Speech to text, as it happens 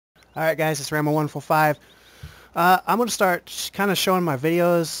Alright guys, it's Rambo145. I'm going to start kind of showing my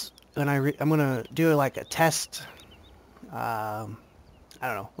videos, and I'm going to do like a test. I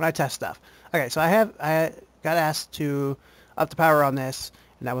don't know, when I test stuff. Okay, so I got asked to up the power on this,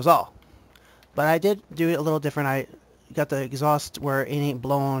 and that was all. But I did do it a little different. I got the exhaust where it ain't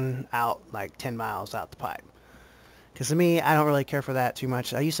blown out like 10 miles out the pipe. Because to me, I don't really care for that too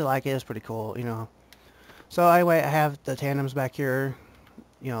much. I used to like it. It was pretty cool, you know. So anyway, I have the tandems back here.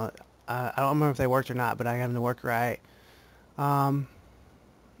 You know, I don't remember if they worked or not, but I have them to work right. Um,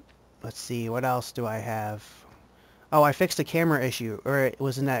 let's see, what else do I have? Oh, I fixed a camera issue, or it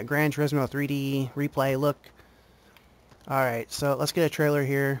was in that Gran Turismo 3D replay look. Alright, so let's get a trailer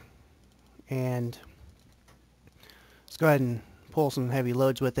here, and let's go ahead and pull some heavy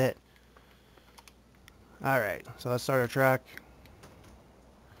loads with it. Alright, so let's start our truck.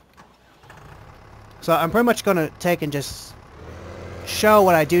 So I'm pretty much going to take and just show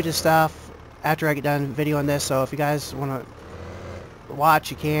what I do to stuff after I get done videoing this. So if you guys want to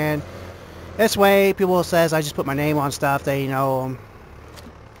watch, you can. This way, people says I just put my name on stuff. They know,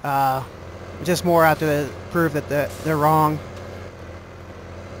 just more out to prove that they're wrong.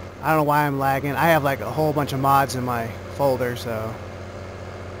 I don't know why I'm lagging. I have like a whole bunch of mods in my folder, so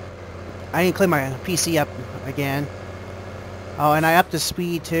I need to clean my PC up again. Oh, and I upped the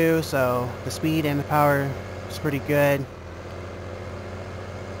speed too, so the speed and the power is pretty good.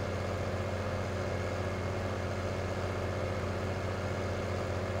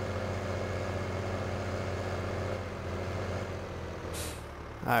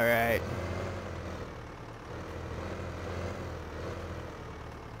 Alright.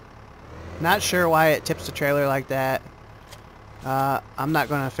 Not sure why it tips the trailer like that. I'm not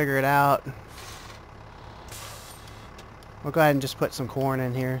going to figure it out. We'll go ahead and just put some corn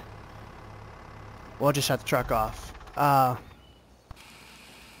in here. We'll just shut the truck off.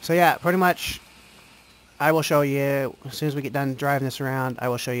 So yeah, pretty much I will show you, as soon as we get done driving this around, I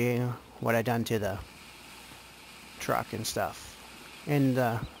will show you what I done to the truck and stuff. In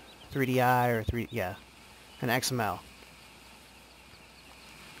the 3DI or an XML.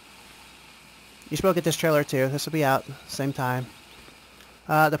 You should get this trailer too. This will be out same time.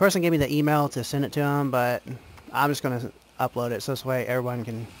 The person gave me the email to send it to him, but I'm just going to upload it so this way everyone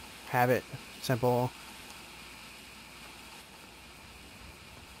can have it simple.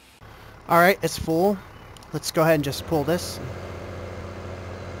 Alright, it's full. Let's go ahead and just pull this.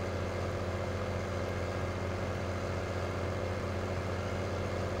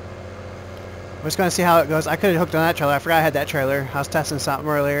 We're just going to see how it goes. I could have hooked on that trailer. I forgot I had that trailer. I was testing something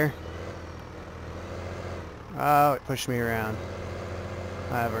earlier. Oh, it pushed me around.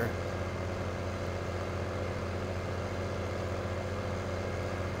 Whatever.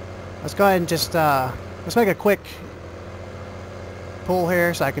 Let's go ahead and just, let's make a quick pull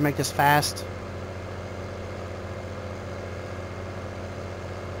here so I can make this fast.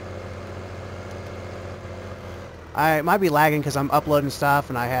 I might be lagging because I'm uploading stuff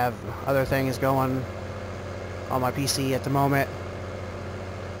and I have other things going on my PC at the moment.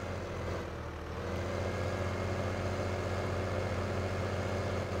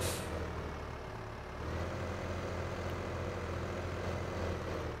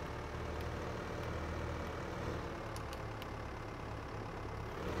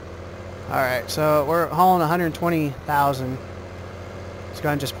 Alright, so we're hauling 120,000. Let's go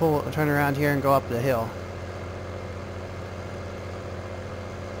ahead and just turn around here and go up the hill.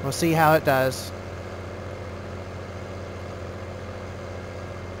 We'll see how it does.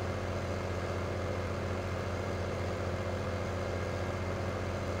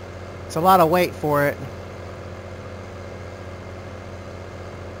 It's a lot of weight for it.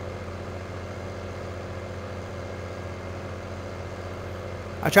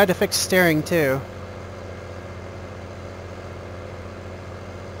 I tried to fix steering too.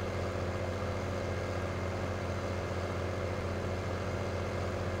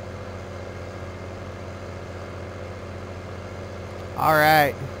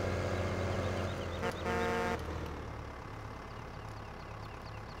 Alright.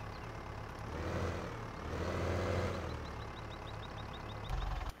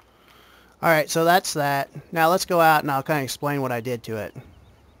 Alright, so that's that. Now let's go out and I'll kind of explain what I did to it.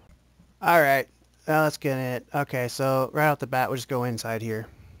 Alright, now let's get it. Okay, so right off the bat, we'll just go inside here.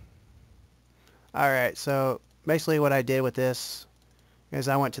 Alright, so basically what I did with this is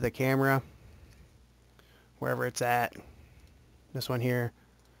I went to the camera, wherever it's at. This one here.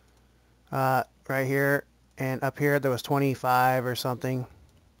 Right here, and up here there was 25 or something.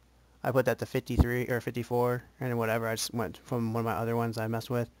 I put that to 53 or 54, and whatever. I just went from one of my other ones I messed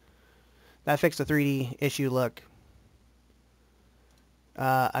with. That fixed the 3D issue look.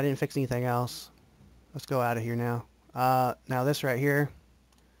 I didn't fix anything else. Let's go out of here now. Now this right here,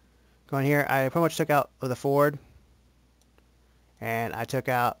 going here, I pretty much took out of the Ford, and I took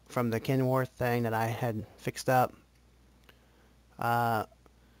out from the Kenworth thing that I had fixed up.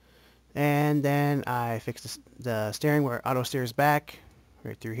 And then I fixed the steering where auto steers back,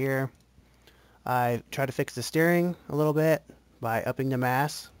 right through here. I tried to fix the steering a little bit by upping the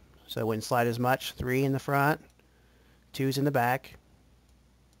mass so it wouldn't slide as much. 3 in the front, 2's in the back.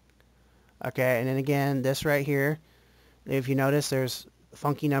 Okay, and then again, this right here, if you notice, there's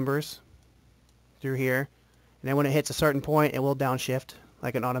funky numbers through here. And then when it hits a certain point, it will downshift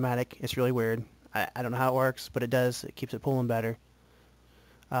like an automatic. It's really weird. I don't know how it works, but it does. It keeps it pulling better.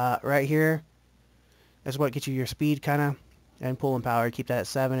 Right here, that's what gets you your speed kind of, and pulling power. Keep that at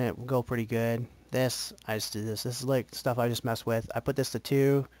 7, it will go pretty good. This, I just did this. This is like stuff I just messed with. I put this to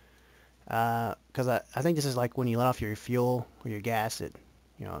 2, because I think this is like when you let off your fuel or your gas, it,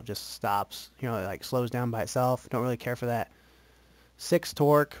 you know, just stops. You know, it like slows down by itself. Don't really care for that. 6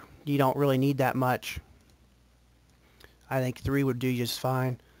 torque, you don't really need that much. I think 3 would do just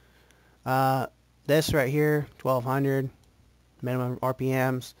fine. This right here, 1200. Minimum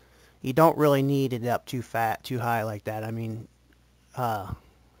RPMs. You don't really need it up too high like that. I mean, I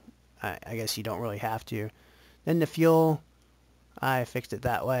guess you don't really have to. Then the fuel, I fixed it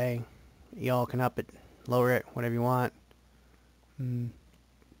that way. Y'all can up it, lower it, whatever you want.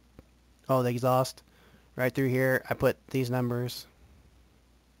 Oh, the exhaust. Right through here, I put these numbers.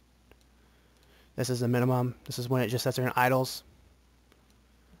 This is the minimum. This is when it just sits there and idles.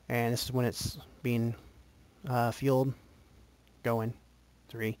 And this is when it's being fueled. Going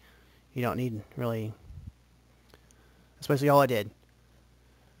 3. You don't need really. That's basically all I did.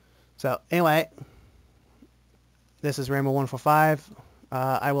 So anyway, this is Rainbow 145.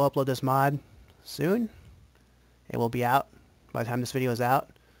 I will upload this mod soon. It will be out by the time this video is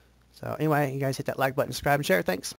out. So anyway, you guys hit that like button, subscribe, and share. Thanks.